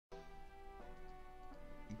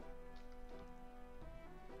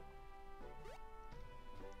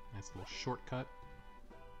Nice little shortcut.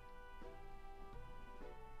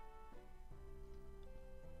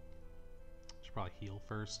 Should probably heal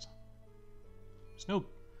first. There's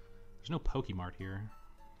no Pokemart here.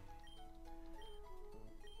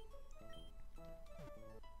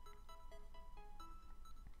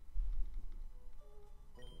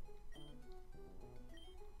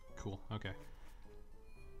 Cool, okay.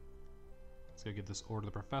 Let's go give this ore to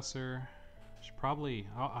the professor.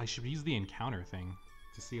 I should use the encounter thing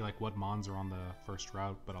to see like what mons are on the first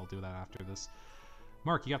route, but I'll do that after this.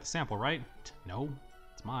 Mark, you got the sample, right? No,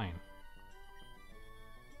 it's mine.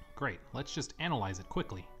 Great, let's just analyze it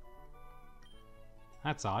quickly.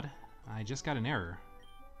 That's odd. I just got an error.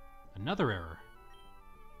 Another error.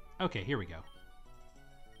 Okay, here we go.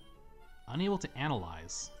 Unable to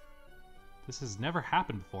analyze. This has never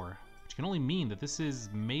happened before, which can only mean that this is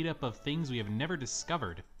made up of things we have never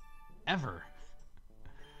discovered. Ever.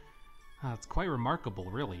 It's quite remarkable,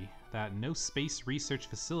 really, that no space research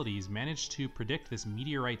facilities managed to predict this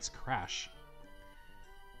meteorite's crash.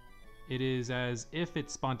 It is as if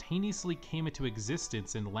it spontaneously came into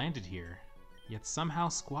existence and landed here, yet somehow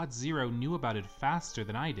Squad Zero knew about it faster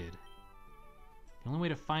than I did. The only way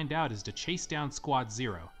to find out is to chase down Squad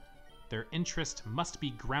Zero. Their interest must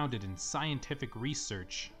be grounded in scientific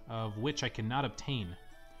research, of which I cannot obtain.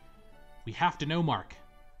 We have to know, Mark.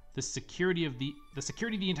 The security of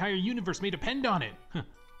the entire universe may depend on it.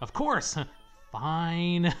 Of course.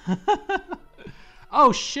 Fine.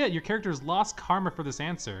 Oh shit, your character's lost karma for this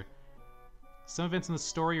answer. Some events in the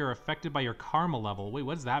story are affected by your karma level. Wait,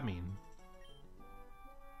 what does that mean?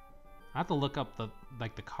 I have to look up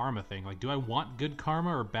the karma thing. Like, do I want good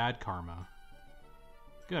karma or bad karma?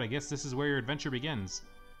 Good, I guess this is where your adventure begins.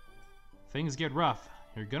 Things get rough.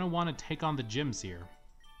 You're gonna want to take on the gyms here.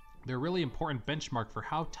 They're a really important benchmark for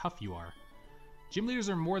how tough you are. Gym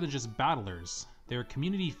leaders are more than just battlers. They're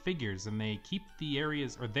community figures and they keep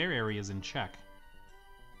their areas in check.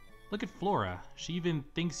 Look at Flora. She even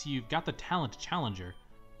thinks you've got the talent to challenge her.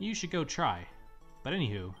 You should go try. But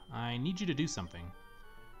anywho, I need you to do something.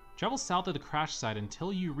 Travel south of the crash site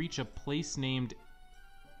until you reach a place named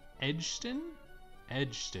Edgeston?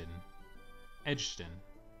 Edgeston.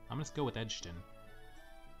 I'm gonna go with Edgeston.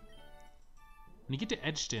 When you get to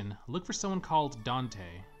Edgeston, look for someone called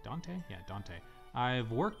Dante. Dante? Yeah, Dante.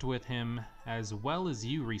 I've worked with him as well as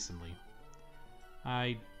you recently.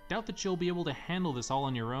 I doubt that you'll be able to handle this all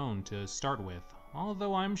on your own to start with,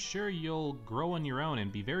 although I'm sure you'll grow on your own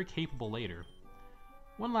and be very capable later.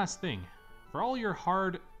 One last thing. For all your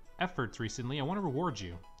hard efforts recently, I want to reward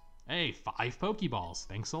you. Hey, 5 Pokeballs.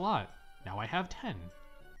 Thanks a lot. Now I have 10.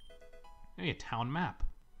 Hey, a town map.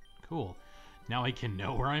 Cool. Now I can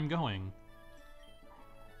know where I'm going.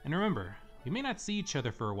 And remember, we may not see each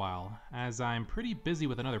other for a while, as I'm pretty busy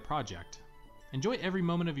with another project. Enjoy every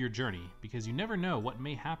moment of your journey, because you never know what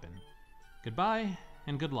may happen. Goodbye,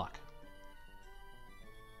 and good luck.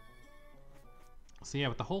 So yeah,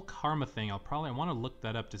 with the whole karma thing, I want to look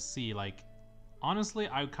that up to see, like, honestly,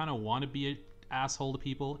 I kind of want to be an asshole to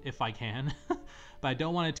people if I can, but I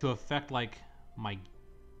don't want it to affect, like,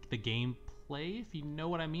 the gameplay, if you know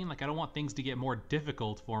what I mean. Like, I don't want things to get more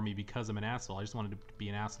difficult for me because I'm an asshole. I just wanted to be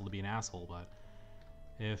an asshole, but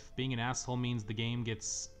if being an asshole means the game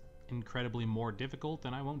gets incredibly more difficult,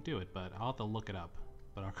 then I won't do it, but I'll have to look it up.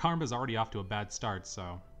 But our karma's already off to a bad start,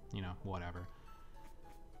 so, you know, whatever.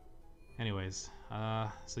 Anyways,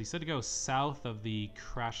 so you said to go south of the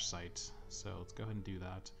crash site, so let's go ahead and do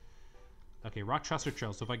that. Okay, Rock Truster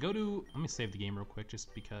Trail. So if I go to, let me save the game real quick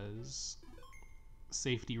just because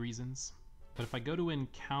safety reasons. But if I go to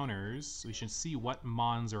encounters, we should see what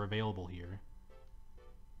mons are available here.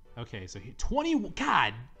 Okay, so 20,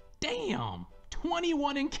 god damn,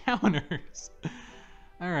 21 encounters.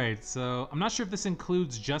 All right, so I'm not sure if this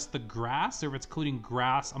includes just the grass or if it's including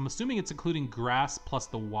grass. I'm assuming it's including grass plus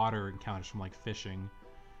the water encounters from like fishing.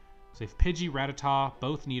 So we have Pidgey, Rattata,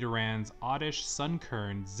 both Nidorans, Oddish,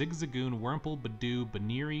 Sunkern, Zigzagoon, Wurmple, Badoo,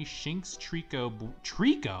 Baneri, Shinx, Trico,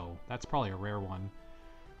 Trico, that's probably a rare one.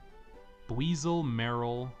 Buizel,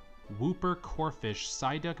 Meryl, Wooper, Corphish,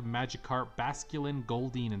 Psyduck, Magikarp, Basculin,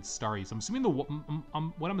 Goldeen, and Staryu. So I'm assuming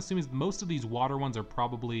what I'm assuming is most of these water ones are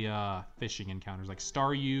probably fishing encounters, like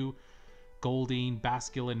Staryu, Goldeen,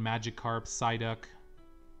 Basculin, Magikarp, Psyduck.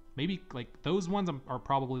 Maybe like those ones are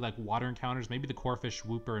probably like water encounters. Maybe the Corphish,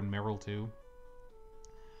 Wooper, and Meryl too.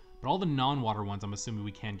 But all the non-water ones, I'm assuming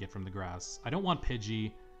we can get from the grass. I don't want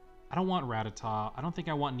Pidgey. I don't want Rattata. I don't think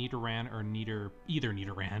I want Nidoran or either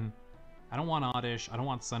Nidoran. I don't want Oddish, I don't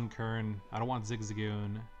want Sunkern, I don't want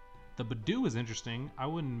Zigzagoon. The Badoo is interesting. I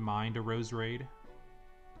wouldn't mind a Roserade.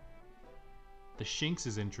 The Shinx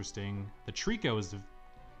is interesting. The Trico is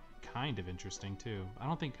kind of interesting too. I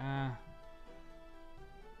don't think, I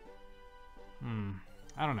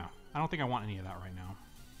don't know. I don't think I want any of that right now.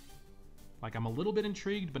 Like, I'm a little bit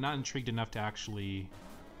intrigued, but not intrigued enough to actually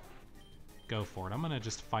go for it. I'm gonna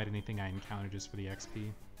just fight anything I encounter just for the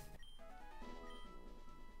XP.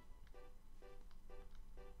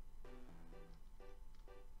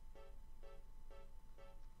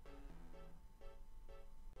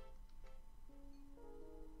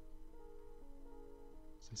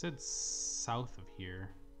 So I said south of here.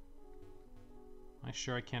 Am I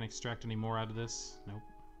sure I can't extract any more out of this? Nope.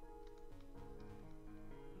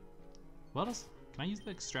 What else? Can I use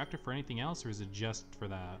the extractor for anything else, or is it just for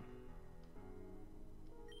that?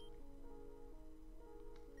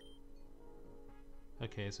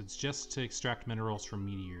 Okay, so it's just to extract minerals from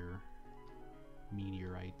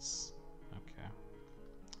meteorites. Okay.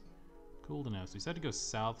 Cool to know. So we said to go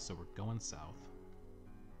south, so we're going south.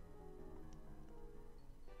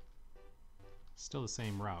 Still the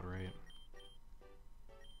same route, right?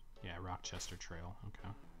 Yeah, Rochester Trail. Okay.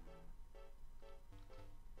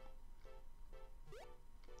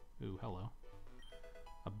 Ooh, hello.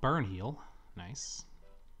 A burn heal. Nice.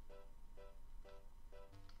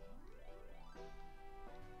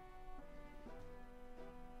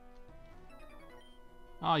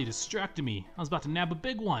 Oh, you distracted me. I was about to nab a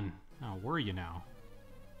big one. Oh, were you now?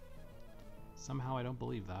 Somehow I don't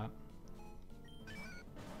believe that.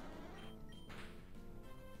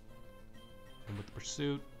 Hit him with the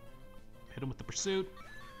pursuit. Hit him with the pursuit.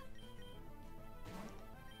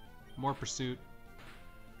 More pursuit.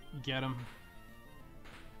 Get him.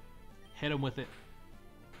 Hit him with it.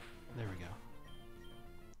 There we go.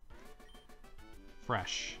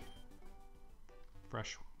 Fresh.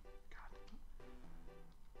 Fresh. God.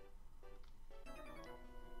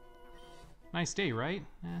 Nice day, right?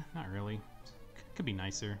 Not really. Could be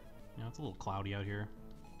nicer. You know, it's a little cloudy out here.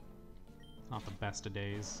 It's not the best of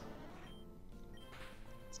days.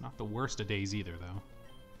 It's not the worst of days either, though.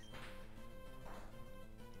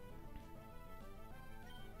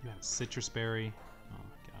 You have a citrus berry. Oh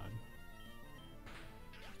my god.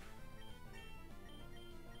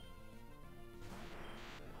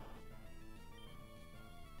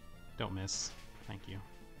 Don't miss. Thank you.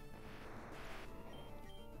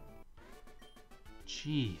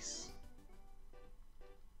 Jeez.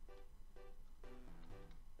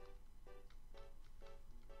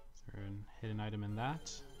 Is there a hidden item in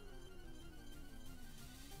that?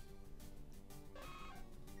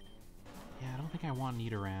 Yeah, I don't think I want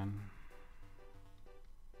Nidoran.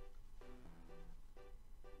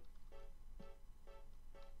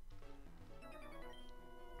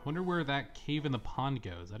 Wonder where that cave in the pond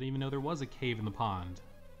goes. I didn't even know there was a cave in the pond.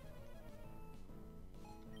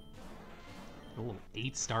 A little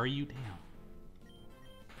 8-star you? Damn.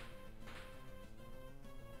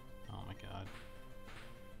 Oh my god.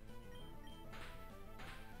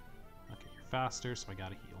 Okay, you're faster, so I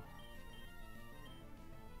gotta heal.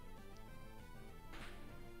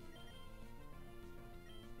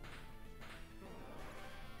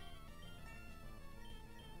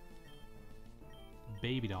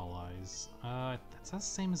 Baby doll eyes. That's the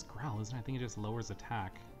same as Growl, isn't it? I think it just lowers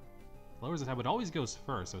attack. Lowers attack, but it always goes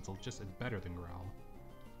first, so it's better than Growl.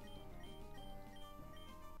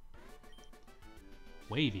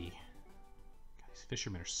 Wavy. God, these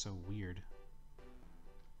fishermen are so weird.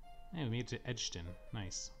 Hey, we made it to Edgeston.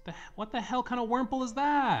 Nice. What the hell kind of Wurmple is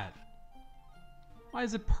that? Why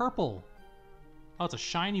is it purple? Oh, it's a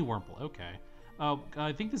shiny Wurmple. Okay.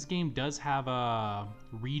 I think this game does have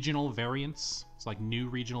regional variants. It's like new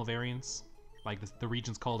regional variants. Like the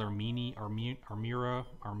region's called Armina,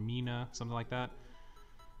 something like that.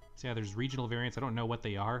 So yeah, there's regional variants. I don't know what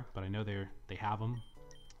they are, but I know they have them.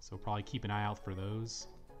 So probably keep an eye out for those.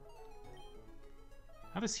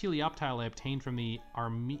 I have this Helioptile I obtained from the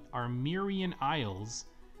Armirian Isles,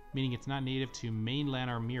 meaning it's not native to mainland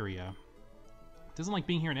Armiria. It doesn't like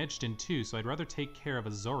being here in Edgeston too, so I'd rather take care of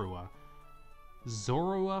a Zorua.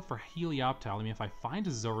 Zorua for Helioptile. I mean, if I find a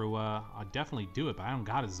Zorua, I'll definitely do it, but I don't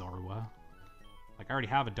got a Zorua. Like, I already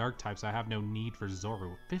have a Dark type, so I have no need for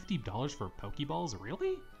Zorua. $50 for Pokeballs?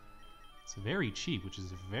 Really? It's very cheap, which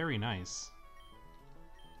is very nice.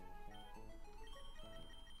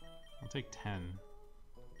 I'll take 10.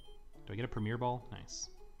 Do I get a Premier Ball? Nice.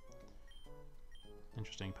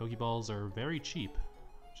 Interesting. Pokeballs are very cheap,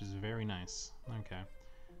 which is very nice. Okay.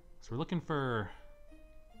 So we're looking for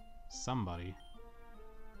somebody.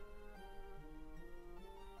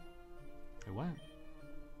 Okay, what?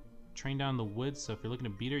 Train down the woods, so if you're looking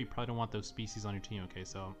to beat her, you probably don't want those species on your team. Okay,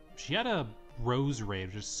 so she had a Rose Raid,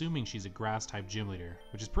 which is assuming she's a grass type gym leader,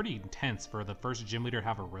 which is pretty intense for the first gym leader to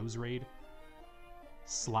have a Rose Raid.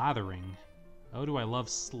 Slathering. Oh, do I love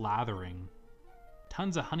slathering.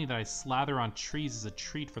 Tons of honey that I slather on trees is a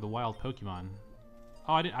treat for the wild Pokemon.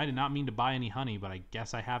 Oh, I did not mean to buy any honey, but I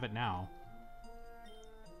guess I have it now.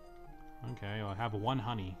 Okay, well, I have 1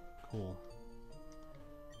 honey. Cool.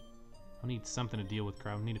 I need something to deal with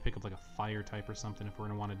crowd. We need to pick up like a fire type or something if we're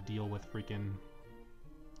gonna want to deal with freaking...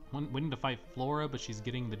 We need to fight Flora, but she's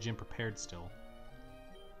getting the gym prepared still.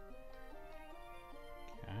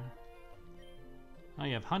 Okay. Oh,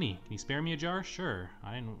 you have honey. Can you spare me a jar? Sure.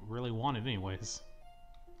 I didn't really want it anyways.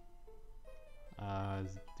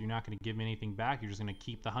 You're not going to give me anything back? You're just going to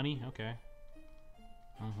keep the honey? Okay.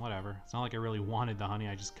 Well, whatever. It's not like I really wanted the honey.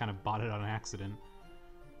 I just kind of bought it on accident. Do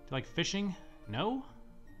you like fishing? No?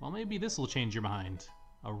 Well, maybe this will change your mind.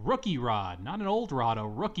 A rookie rod. Not an old rod, a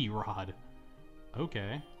rookie rod.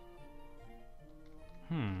 Okay.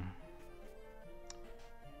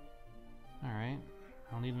 Alright.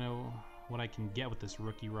 I'll need to know what I can get with this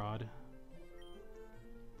rookie rod.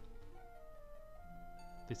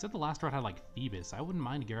 They said the last rod had like Phoebus. I wouldn't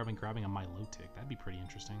mind grabbing a Milotic. That'd be pretty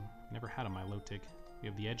interesting. Never had a Milotic. We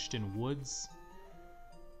have the Edgton Woods.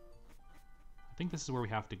 I think this is where we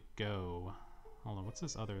have to go. Hold on, what's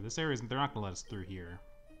this other? This area isn't, they're not gonna let us through here.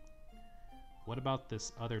 What about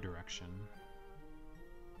this other direction?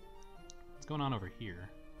 What's going on over here?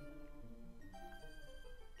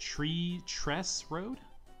 Tress Road?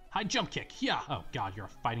 High jump kick, yeah! Oh god, you're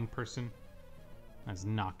a fighting person. That's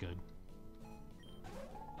not good.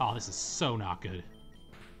 Oh, this is so not good.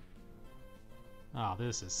 Oh,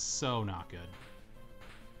 this is so not good.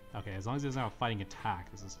 Okay, as long as he doesn't have a fighting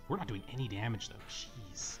attack, this is... We're not doing any damage, though.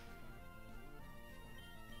 Jeez.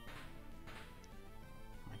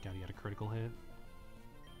 Oh my god, he got a critical hit.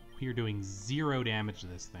 We are doing 0 damage to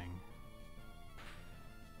this thing.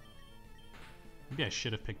 Maybe I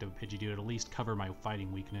should have picked up a Pidgeydoo to at least cover my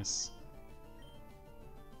fighting weakness.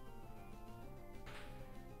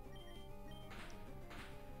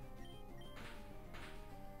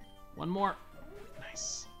 One more.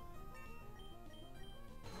 Nice.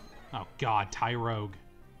 Oh god, Tyrogue.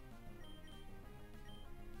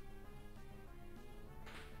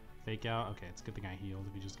 Fake out. Okay, it's a good thing I healed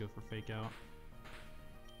if you just go for fake out.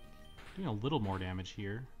 Doing a little more damage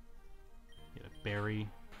here. Get a berry.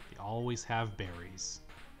 They always have berries.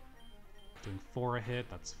 Doing 4 a hit.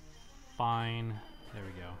 That's fine. There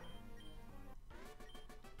we go.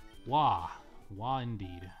 Wah. Wah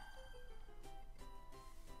indeed.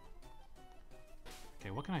 Okay,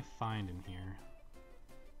 what can I find in here?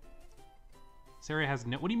 This area has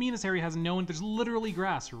no... What do you mean this area has no... There's literally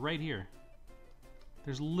grass right here.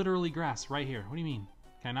 There's literally grass right here. What do you mean?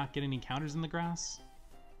 Can I not get any encounters in the grass?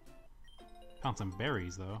 Found some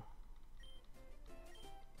berries, though.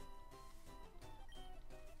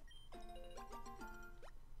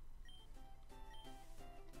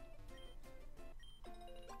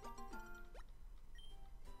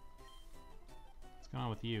 What's going on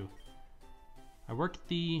with you? I work at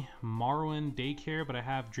the Morrowind daycare, but I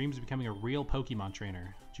have dreams of becoming a real Pokemon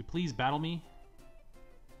trainer. Would you please battle me?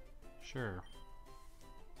 Sure.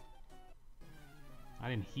 I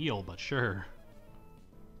didn't heal, but sure.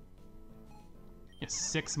 Yeah,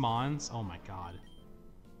 6 Mons? Oh my god.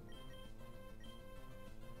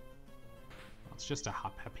 Well, it's just a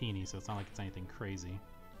Happiny, so it's not like it's anything crazy.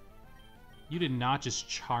 You did not just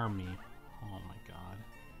charm me. Oh my god.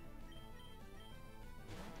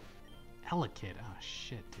 Elekid. Oh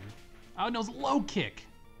shit, dude. Oh, it knows low kick.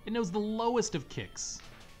 It knows the lowest of kicks.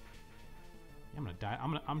 Yeah, I'm gonna die.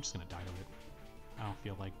 I'm just gonna die to it. I don't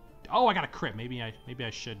feel like. Oh, I got a crit. Maybe I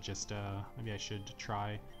should just maybe I should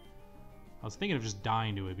try. I was thinking of just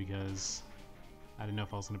dying to it because I didn't know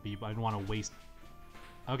if I was gonna be, but I didn't want to waste.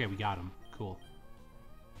 Okay, we got him. Cool.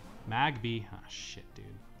 Magby. Ah, shit, dude.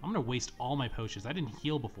 I'm gonna waste all my potions. I didn't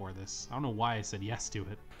heal before this. I don't know why I said yes to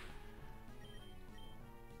it.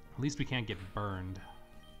 At least we can't get burned.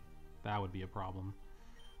 That would be a problem.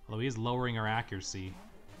 Although he is lowering our accuracy.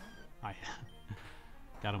 I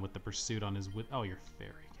got him with the pursuit on his... Oh, you're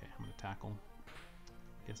fairy. Okay, I'm going to tackle.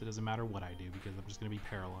 Guess it doesn't matter what I do because I'm just going to be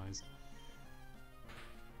paralyzed.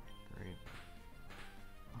 Great.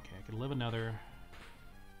 Okay, I could live another...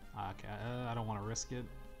 Okay, I don't want to risk it.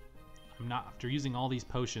 I'm not... After using all these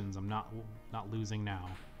potions, I'm not losing now.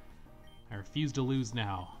 I refuse to lose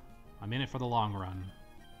now. I'm in it for the long run.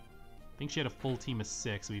 I think she had a full team of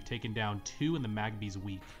 6. We've taken down 2 and the Magby's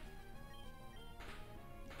weak.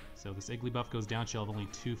 So this Igglybuff goes down. She'll have only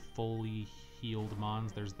 2 fully healed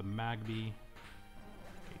Mons. There's the Magby.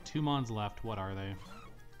 Okay, 2 Mons left. What are they?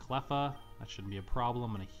 Cleffa. That shouldn't be a problem.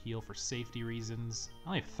 I'm going to heal for safety reasons. I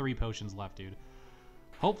only have 3 potions left, dude.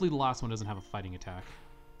 Hopefully the last one doesn't have a fighting attack.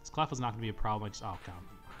 This Clef was not going to be a problem. I just... Oh, God.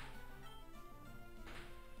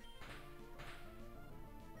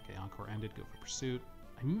 Okay, Encore ended. Go for Pursuit.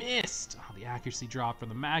 I missed! Oh, the accuracy drop from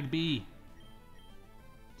the Magby.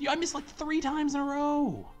 I missed like 3 times in a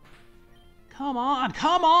row. Come on.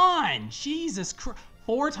 Come on! Jesus Christ.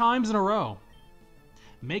 4 times in a row.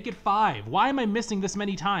 Make it 5. Why am I missing this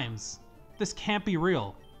many times? This can't be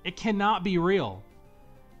real. It cannot be real.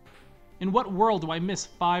 In what world do I miss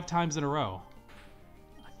 5 times in a row?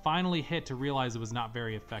 I finally hit to realize it was not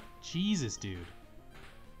very effective. Jesus, dude.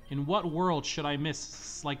 In what world should I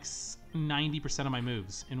miss like 90% of my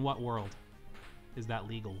moves? In what world is that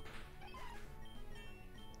legal?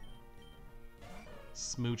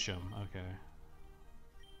 Smooch him. Okay.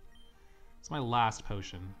 It's my last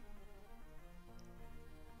potion.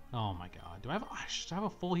 Oh my god. Should I have a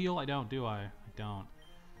full heal? I don't, do I? I don't.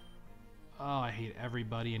 Oh, I hate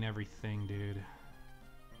everybody and everything, dude.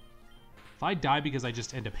 If I die because I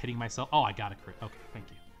just end up hitting myself... Oh, I got a crit. Okay, thank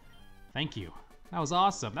you. Thank you. That was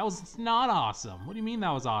awesome. That was not awesome. What do you mean that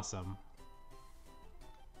was awesome?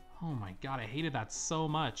 Oh my god, I hated that so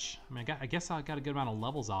much. I mean, I guess I got a good amount of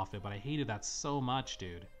levels off it, but I hated that so much,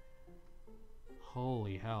 dude.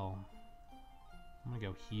 Holy hell. I'm gonna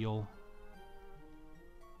go heal.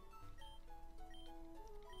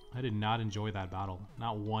 I did not enjoy that battle.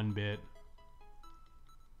 Not one bit.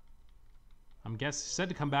 Said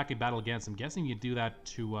to come back and battle against. I'm guessing you do that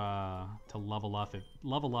to level up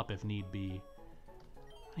if need be.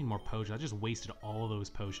 I need more potions. I just wasted all of those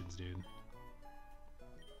potions, dude.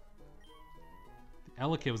 The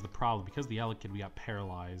Elekid was the problem. Because of the Elekid, we got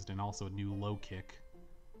paralyzed and also a new low kick.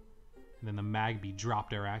 And then the Magby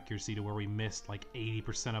dropped our accuracy to where we missed like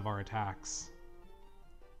 80% of our attacks.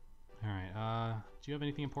 Alright, do you have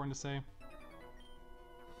anything important to say?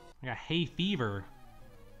 I got hay fever.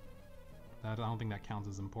 I don't think that counts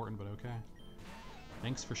as important, but okay.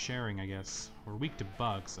 Thanks for sharing, I guess. We're weak to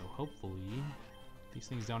bugs, so hopefully these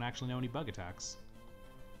things don't actually know any bug attacks.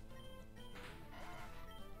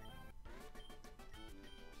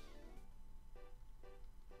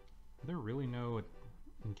 Are there really no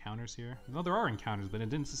encounters here? No, there are encounters, but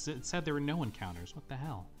it said there were no encounters. What the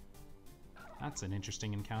hell? That's an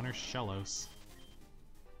interesting encounter. Shellos.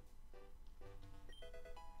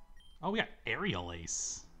 Oh, we got Aerial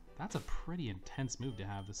Ace. That's a pretty intense move to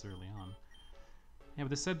have this early on. Yeah, but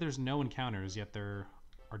they said there's no encounters, yet there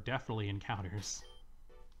are definitely encounters.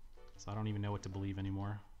 So I don't even know what to believe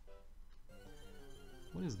anymore.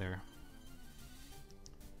 What is there?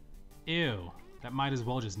 Ew. That might as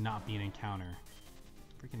well just not be an encounter.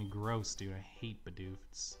 Freaking gross, dude. I hate Bidoof.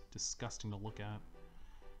 It's disgusting to look at.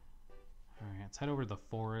 Alright, let's head over to the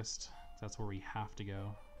forest. That's where we have to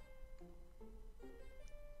go.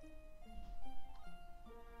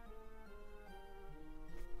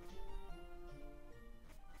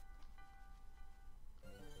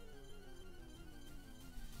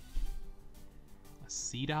 A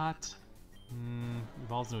C-Dot?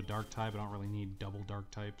 Evolves into a dark type. I don't really need double dark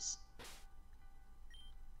types.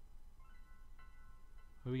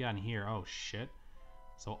 What do we got in here? Oh, shit.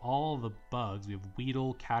 So all the bugs, we have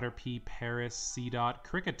Weedle, Caterpie, Paris, C-Dot,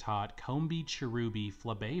 Kricketot, Combee, Cherubi,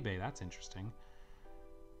 Flabebe, that's interesting.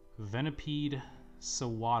 Venipede,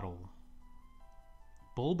 Sawaddle,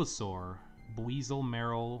 Bulbasaur, Buizel,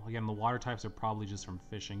 Marill. Again, the water types are probably just from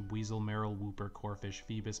fishing. Buizel, Marill, Wooper, Corphish,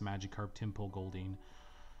 Phoebus, Magikarp, Tympole, Goldeen.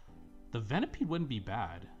 The Venipede wouldn't be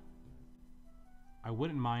bad. I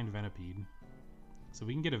wouldn't mind Venipede. So if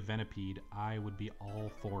we can get a Venipede, I would be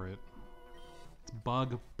all for it. It's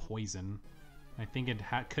bug poison. I think it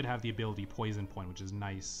could have the ability Poison Point, which is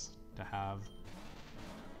nice to have.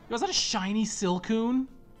 Yo, is that a shiny Silcoon?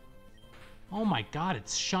 Oh my god,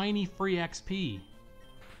 it's shiny free XP.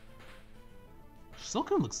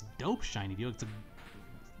 Silcoon looks dope shiny, dude.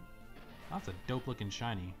 That's a dope looking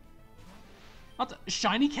shiny. That's a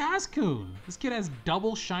shiny Cascoon! This kid has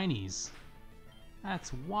double shinies.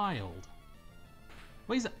 That's wild.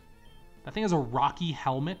 What is that? That thing has a rocky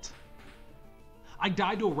helmet? I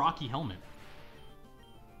died to a rocky helmet.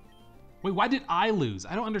 Wait, why did I lose?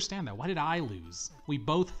 I don't understand that. Why did I lose? We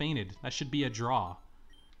both fainted. That should be a draw.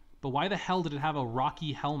 But why the hell did it have a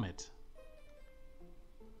rocky helmet?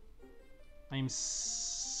 I am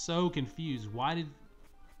so confused. Why did...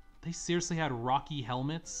 They seriously had rocky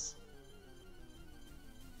helmets?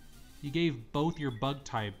 You gave both your bug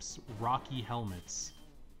types rocky helmets.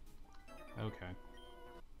 Okay.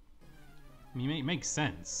 I mean, it makes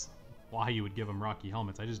sense why you would give them rocky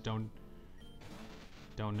helmets. I just don't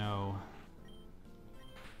know.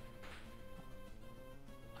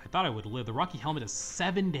 I thought I would live. The rocky helmet does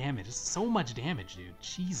 7 damage. It's so much damage, dude.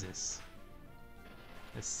 Jesus.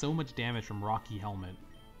 That's so much damage from rocky helmet.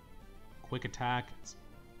 quick attack. It's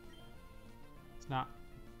not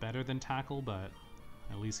better than tackle, but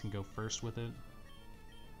at least can go first with it.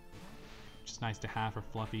 Which is nice to have for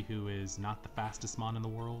Fluffy, who is not the fastest mon in the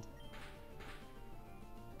world.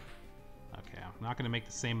 Okay, I'm not going to make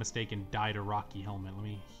the same mistake and die to Rocky Helmet. Let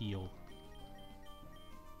me heal.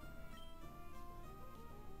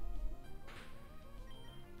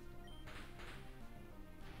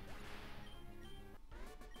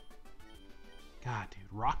 God, dude,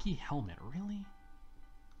 Rocky Helmet, really?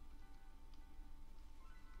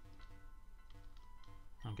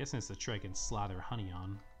 I'm guessing it's the trick I can slather honey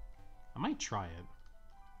on. I might try it.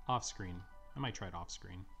 Off screen. I might try it off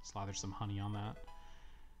screen. Slather some honey on that.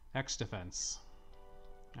 X defense.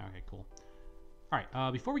 Okay, cool.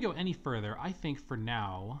 Alright, before we go any further, I think for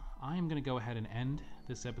now, I'm going to go ahead and end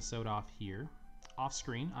this episode off here. Off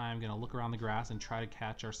screen, I'm going to look around the grass and try to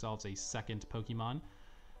catch ourselves a second Pokemon.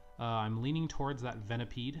 I'm leaning towards that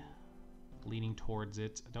Venipede. Leaning towards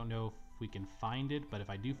it. I don't know if we can find it, but if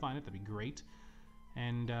I do find it, that'd be great.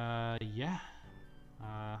 And, yeah.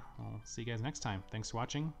 I'll see you guys next time. Thanks for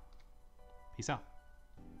watching. Peace out.